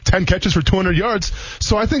 10 catches for 200 yards.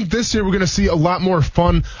 So I think this year we're going to see a lot more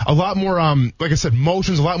fun, a lot more, like I said,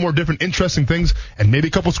 motions, a lot more different interesting things, and maybe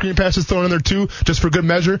a couple screen passes thrown in there too, just for good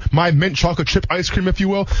measure. My mint chocolate chip ice cream, if you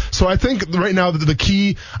will. So I think right now the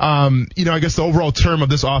key, I guess the overall term of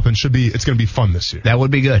this offense should be, it's going to be fun this year. That would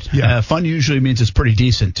be good. Yeah. Fun usually means it's pretty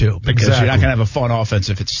decent too, because you're not going to have a fun offense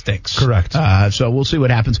if it stinks. Correct. So we'll see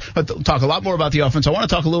what happens. But talk a lot more about the offense. I want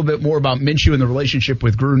to talk a little bit more about Minshew and the relationship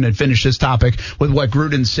with Gruden and finish this topic with what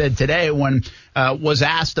Gruden said today when was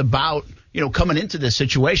asked about coming into this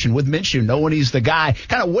situation with Minshew, knowing he's the guy,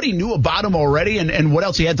 kind of what he knew about him already and what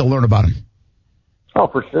else he had to learn about him. Oh,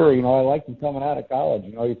 for sure. I liked him coming out of college.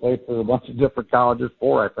 He played for a bunch of different colleges,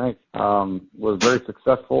 4, I think. Was very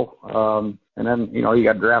successful. And then, he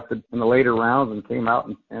got drafted in the later rounds and came out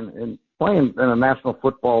and playing in the National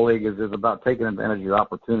Football League is about taking advantage of your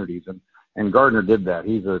opportunities. And Gardner did that.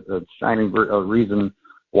 He's a shining reason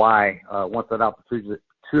why, once that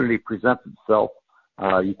opportunity presents itself,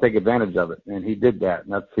 you take advantage of it. And he did that.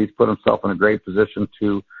 And he's put himself in a great position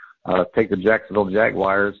to take the Jacksonville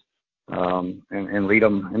Jaguars and lead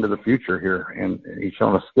them into the future here. And he's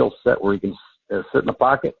shown a skill set where he can sit in the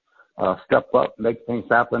pocket, step up, make things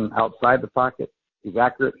happen outside the pocket. He's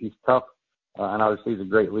accurate. He's tough. And obviously he's a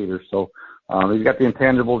great leader. So he's got the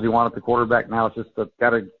intangibles you want at the quarterback now. It's just got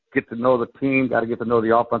to get to know the team, got to get to know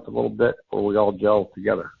the offense a little bit before we all gel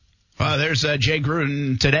together. There's Jay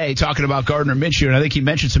Gruden today talking about Gardner Minshew, and I think he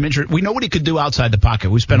mentioned some interest. We know what he could do outside the pocket.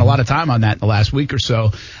 We spent a lot of time on that in the last week or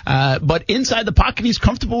so. But inside the pocket, he's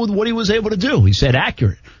comfortable with what he was able to do. He said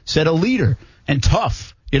accurate, said a leader, and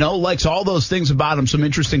tough. Likes all those things about him, some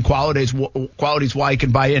interesting qualities why he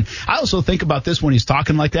can buy in. I also think about this when he's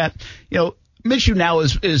talking like that. Minshew now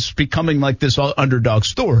is becoming like this underdog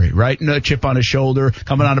story, right? No chip on his shoulder,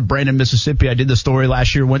 coming out of Brandon, Mississippi. I did the story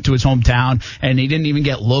last year, went to his hometown, and he didn't even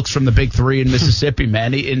get looks from the big three in Mississippi,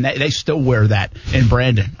 man. And they still wear that in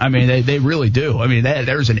Brandon. I mean, they really do. I mean,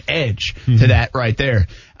 there's an edge to that right there.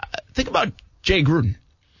 Think about Jay Gruden.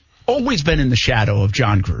 Always been in the shadow of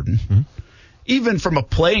John Gruden. Even from a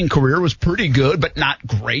playing career, was pretty good, but not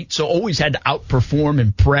great. So always had to outperform,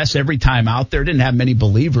 impress every time out there. Didn't have many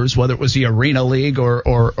believers, whether it was the Arena League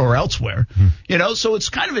or elsewhere. So it's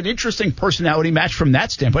kind of an interesting personality match from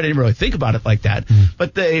that standpoint. I didn't really think about it like that.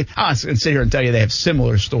 But I was going to sit here and tell you they have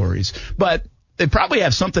similar stories. But they probably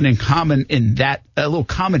have something in common in that, a little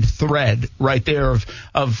common thread right there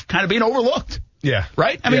of kind of being overlooked. Yeah.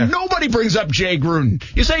 Right? I mean, nobody brings up Jay Gruden.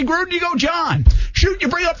 You say Gruden, you go John. Shoot, you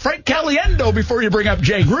bring up Frank Caliendo before you bring up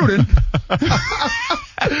Jay Gruden.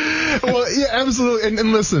 Well, yeah, absolutely.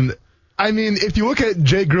 And listen, I mean, if you look at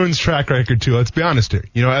Jay Gruden's track record, too, let's be honest here.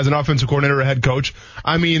 As an offensive coordinator or head coach,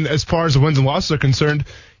 I mean, as far as the wins and losses are concerned,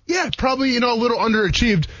 probably, a little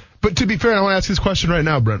underachieved. But to be fair, I want to ask this question right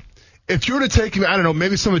now, Brent. If you were to take, I don't know,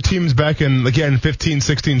 maybe some of the teams back in, again, 15,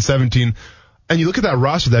 16, 17, and you look at that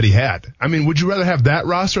roster that he had. I mean, would you rather have that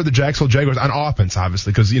roster or the Jacksonville Jaguars on offense,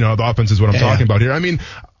 obviously, because, the offense is what I'm talking about here. I mean,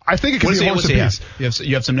 I think it could be a horse apiece.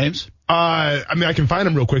 You have some names? I mean, I can find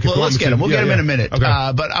them real quick. Well, let's get them. We'll get them in a minute.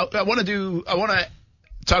 Okay. But I want to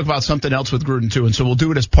talk about something else with Gruden, too, and so we'll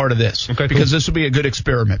do it as part of this. Okay, because this will be a good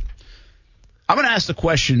experiment. I'm going to ask the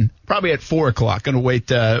question probably at 4 o'clock. Going to wait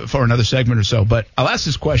for another segment or so, but I'll ask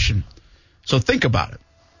this question. So think about it.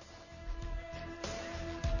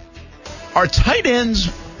 Are tight ends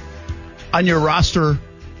on your roster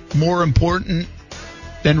more important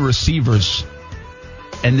than receivers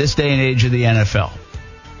in this day and age of the NFL?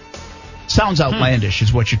 Sounds outlandish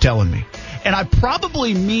is what you're telling me. And I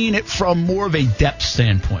probably mean it from more of a depth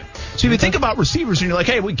standpoint. So if you think about receivers and you're like,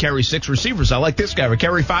 hey, we carry 6 receivers. I like this guy. We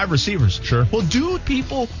carry 5 receivers. Sure. Well, do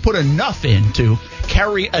people put enough in to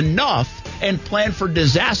carry enough and plan for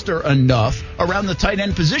disaster enough around the tight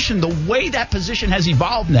end position, the way that position has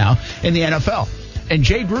evolved now in the NFL? And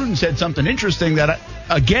Jay Gruden said something interesting that,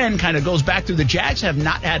 again, kind of goes back to the Jags have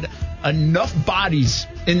not had enough bodies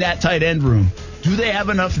in that tight end room. Do they have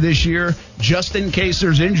enough this year just in case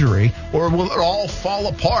there's injury, or will it all fall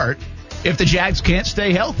apart if the Jags can't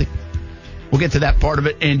stay healthy? We'll get to that part of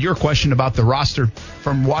it and your question about the roster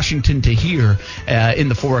from Washington to here in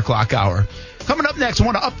the 4 o'clock hour. Coming up next, I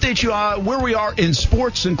want to update you on where we are in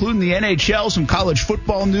sports, including the NHL, some college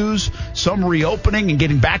football news, some reopening and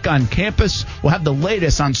getting back on campus. We'll have the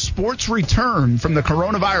latest on sports return from the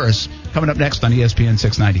coronavirus coming up next on ESPN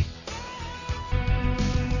 690.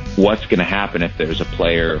 What's going to happen if there's a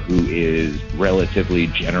player who is relatively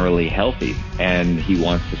generally healthy and he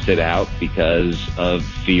wants to sit out because of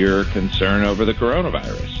fear or concern over the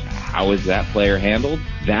coronavirus? How is that player handled?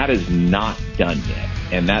 That is not done yet.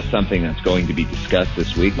 And that's something that's going to be discussed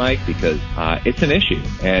this week, Mike, because it's an issue.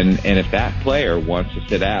 And if that player wants to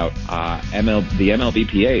sit out, the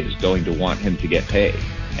MLBPA is going to want him to get paid.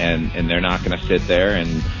 And they're not going to sit there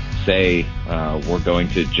and say we're going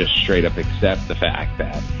to just straight up accept the fact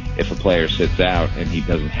that if a player sits out and he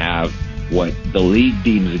doesn't have what the league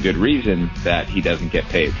deems a good reason, that he doesn't get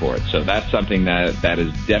paid for it. So that's something that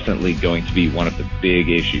is definitely going to be one of the big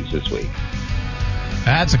issues this week.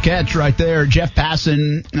 That's a catch right there. Jeff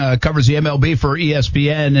Passan covers the MLB for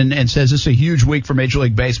ESPN and says this is a huge week for Major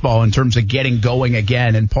League Baseball in terms of getting going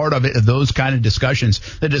again. And part of it, those kind of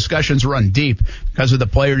discussions, the discussions run deep because of the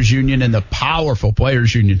players union and the powerful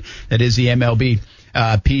players union that is the MLB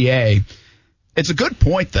PA. It's a good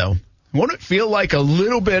point, though. Won't it feel like a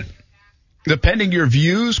little bit, depending your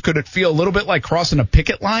views, could it feel a little bit like crossing a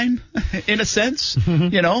picket line in a sense?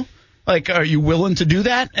 You know? Like, are you willing to do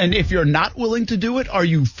that? And if you're not willing to do it, are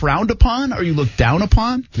you frowned upon? Are you looked down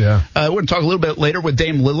upon? Yeah. We're going to talk a little bit later with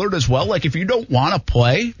Dame Lillard as well. Like, if you don't want to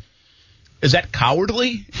play, is that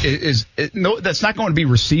cowardly? No, that's not going to be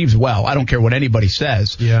received well. I don't care what anybody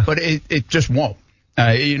says. Yeah. But it just won't.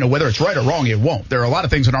 Whether it's right or wrong, it won't. There are a lot of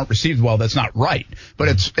things that aren't received well that's not right.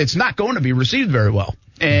 But it's not going to be received very well.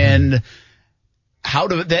 And how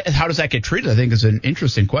does that get treated? I think is an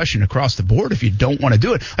interesting question across the board if you don't want to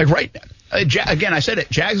do it. Like again, I said it,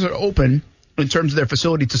 Jags are open in terms of their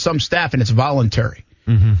facility to some staff, and it's voluntary.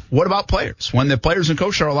 Mm-hmm. What about players? When the players and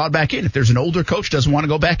coach are allowed back in, if there's an older coach doesn't want to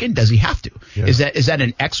go back in, does he have to? Yeah. Is that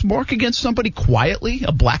an X mark against somebody quietly,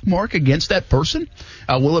 a black mark against that person?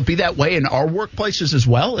 Will it be that way in our workplaces as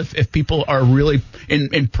well? If people are really,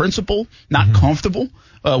 in principle, not comfortable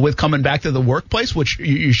with coming back to the workplace, which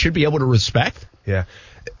you should be able to respect? Yeah.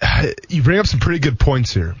 You bring up some pretty good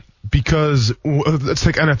points here. Because let's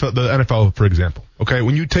take the NFL, for example. Okay,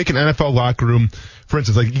 when you take an NFL locker room, for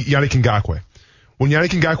instance, like Yannick Ngakoue. When Yannick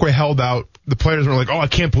Ngakoue held out, the players were like, "Oh, I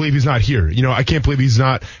can't believe he's not here. I can't believe he's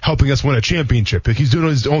not helping us win a championship. Like, he's doing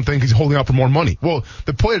his own thing. He's holding out for more money." Well,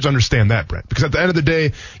 the players understand that, Brent, because at the end of the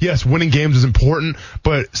day, yes, winning games is important,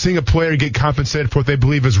 but seeing a player get compensated for what they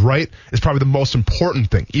believe is right is probably the most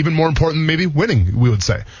important thing. Even more important than maybe winning, we would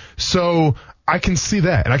say. So I can see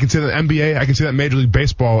that, and I can see that in the NBA, I can see that in Major League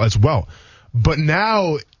Baseball as well. But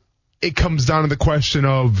now it comes down to the question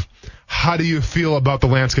of how do you feel about the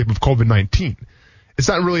landscape of COVID-19? It's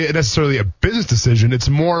not really necessarily a business decision. It's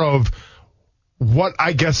more of what,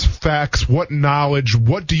 I guess, facts, what knowledge,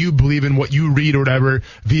 what do you believe in, what you read or whatever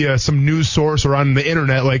via some news source or on the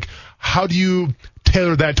internet. Like, how do you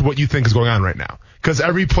tailor that to what you think is going on right now? Because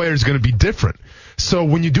every player is going to be different. So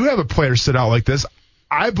when you do have a player sit out like this,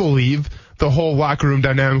 I believe the whole locker room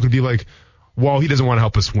dynamic would be like, well, he doesn't want to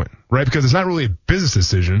help us win, right? Because it's not really a business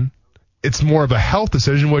decision. It's more of a health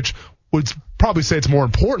decision, which would probably say it's more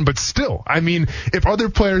important, but still, I mean, if other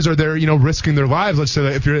players are there, risking their lives, let's say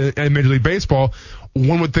that if you're in Major League Baseball,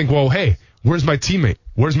 one would think, well, hey, where's my teammate?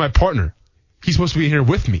 Where's my partner? He's supposed to be here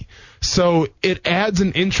with me. So it adds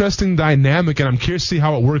an interesting dynamic, and I'm curious to see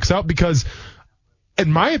how it works out because,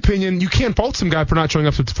 in my opinion, you can't fault some guy for not showing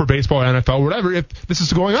up for baseball or NFL or whatever if this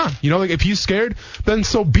is going on. Like if he's scared, then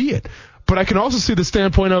so be it. But I can also see the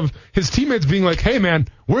standpoint of his teammates being like, hey, man,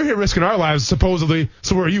 we're here risking our lives, supposedly,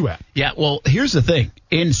 so where are you at? Yeah, well, here's the thing.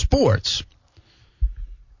 In sports,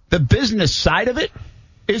 the business side of it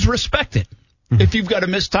is respected. Mm-hmm. If you've got to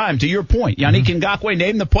miss time, to your point, Yannick Ngakoue,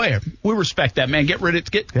 name the player. We respect that, man.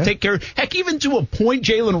 Take care. Heck, even to a point,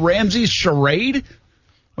 Jalen Ramsey's charade,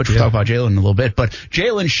 which we'll talk about Jalen in a little bit, but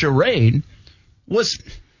Jalen's charade was,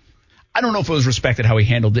 I don't know if it was respected how he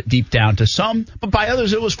handled it deep down to some, but by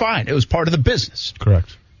others it was fine. It was part of the business.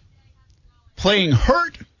 Correct. Playing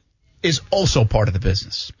hurt is also part of the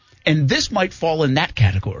business. And this might fall in that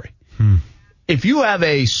category. If you have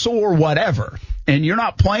a sore whatever and you're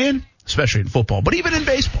not playing, especially in football, but even in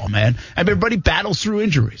baseball, man, everybody battles through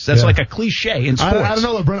injuries. That's like a cliche in sports. I don't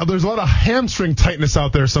know, Brent. There's a lot of hamstring tightness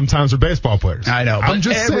out there sometimes for baseball players. I know. I'm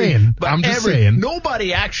just saying.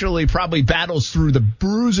 Nobody actually probably battles through the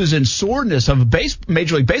bruises and soreness of a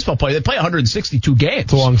Major League Baseball player. They play 162 games.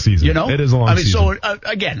 It's a long season. It is a long season. So,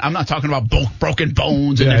 again, I'm not talking about broken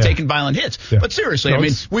bones and they're taking violent hits. Yeah. But seriously,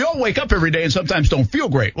 we all wake up every day and sometimes don't feel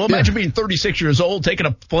great. Well, imagine being 36 years old, taking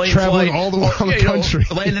a plane traveling flight. all the way around the country.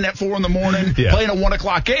 Landing at 4 in the morning, playing a 1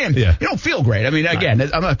 o'clock game. You don't feel great. Again,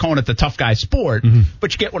 I'm not calling it the tough guy sport,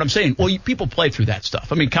 but you get what I'm saying. Well, people play through that stuff.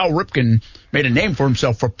 Cal Ripken made a name for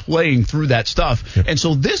himself for playing through that stuff. And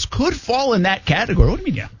so this could fall in that category. What do you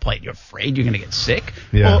mean you're not playing? You're afraid you're going to get sick?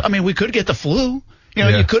 Well, we could get the flu.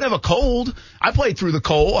 You could have a cold. I played through the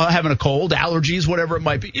cold, having a cold, allergies, whatever it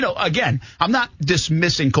might be. Again, I'm not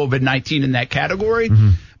dismissing COVID-19 in that category,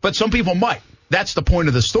 but some people might. That's the point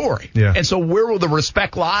of the story. Yeah. And so where will the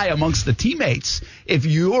respect lie amongst the teammates if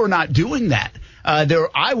you're not doing that? There,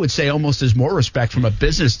 I would say, almost is more respect from a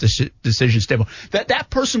business decision standpoint. That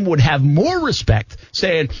person would have more respect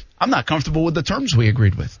saying, I'm not comfortable with the terms we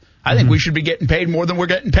agreed with. I think we should be getting paid more than we're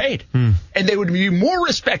getting paid. And they would be more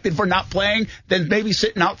respected for not playing than maybe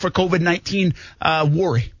sitting out for COVID-19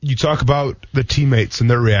 worry. You talk about the teammates and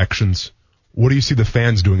their reactions. What do you see the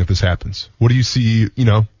fans doing if this happens? What do you see,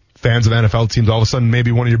 fans of NFL teams, all of a sudden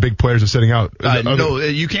maybe one of your big players is sitting out? No,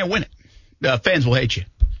 you can't win it. Fans will hate you.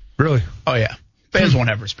 Really? Oh, yeah. Fans won't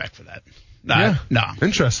have respect for that. No.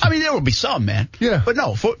 Interesting. There will be some, man. Yeah. But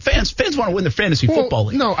no, fans want to win the fantasy football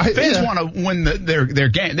league. No, fans want to win their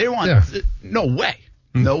game. They want no way.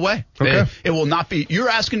 No way. Okay. It will not be. You're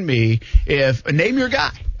asking me name your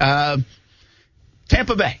guy.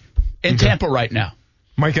 Tampa Bay. In Tampa right now.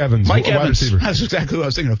 Mike Evans. Wide receiver. That's exactly what I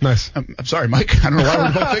was thinking of. Nice. I'm sorry, Mike. I don't know why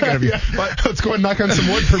we're both thinking of you. But let's go and knock on some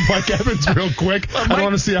wood for Mike Evans real quick. I don't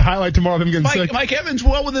want to see a highlight tomorrow of him getting sick. Mike Evans,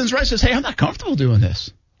 well within his right, says, hey, I'm not comfortable doing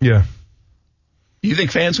this. Yeah. You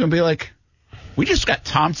think fans are going to be like, we just got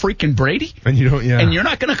Tom freaking Brady? And you don't, And you're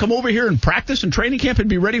not going to come over here and practice and training camp and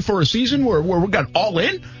be ready for a season where we got all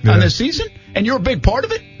in on this season? And you're a big part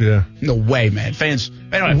of it? Yeah. No way, man. Fans,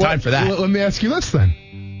 they don't have time for that. Let me ask you this then.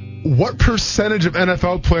 what percentage of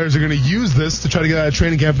NFL players are going to use this to try to get out of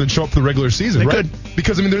training camp and then show up for the regular season, right?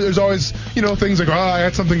 Because, I mean, there's always, things like, I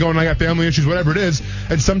had something going, I got family issues, whatever it is,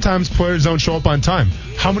 and sometimes players don't show up on time.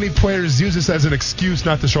 How many players use this as an excuse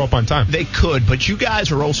not to show up on time? They could, but you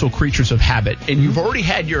guys are also creatures of habit, and you've already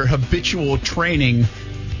had your habitual training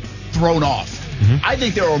thrown off. I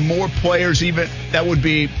think there are more players even that would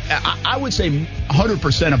be, I would say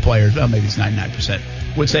 100% of players, well, maybe it's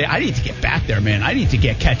 99%, would say, I need to get back there, man. I need to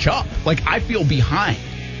catch up. Like, I feel behind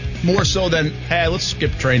more so than, hey, let's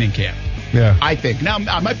skip training camp. Yeah. I think. Now,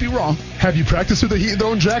 I might be wrong. Have you practiced with the Heat,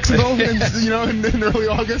 though, in Jacksonville, in early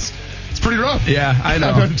August? It's pretty rough. Yeah, I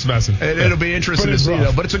know. I'm just messing. It'll be interesting to see,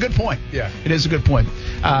 though. But it's a good point. Yeah. It is a good point.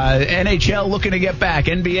 NHL looking to get back.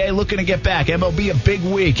 NBA looking to get back. MLB a big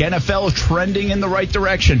week. NFL trending in the right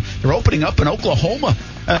direction. They're opening up in Oklahoma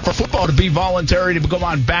for football to be voluntary to go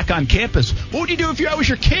on back on campus. What would you do if I was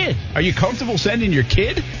your kid? Are you comfortable sending your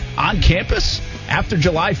kid on campus after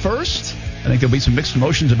July 1st? I think there'll be some mixed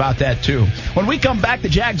emotions about that, too. When we come back, the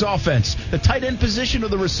Jags offense, the tight end position or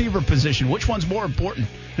the receiver position, which one's more important?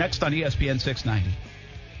 Next on ESPN 690.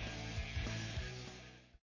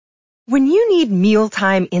 When you need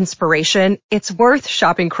mealtime inspiration, it's worth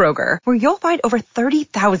shopping Kroger, where you'll find over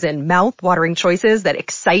 30,000 mouth-watering choices that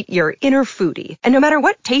excite your inner foodie. And no matter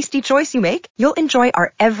what tasty choice you make, you'll enjoy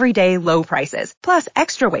our everyday low prices, plus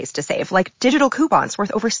extra ways to save, like digital coupons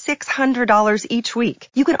worth over $600 each week.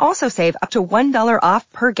 You can also save up to $1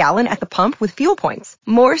 off per gallon at the pump with fuel points.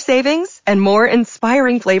 More savings and more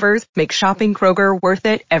inspiring flavors make shopping Kroger worth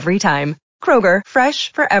it every time. Kroger,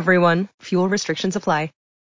 fresh for everyone. Fuel restrictions apply.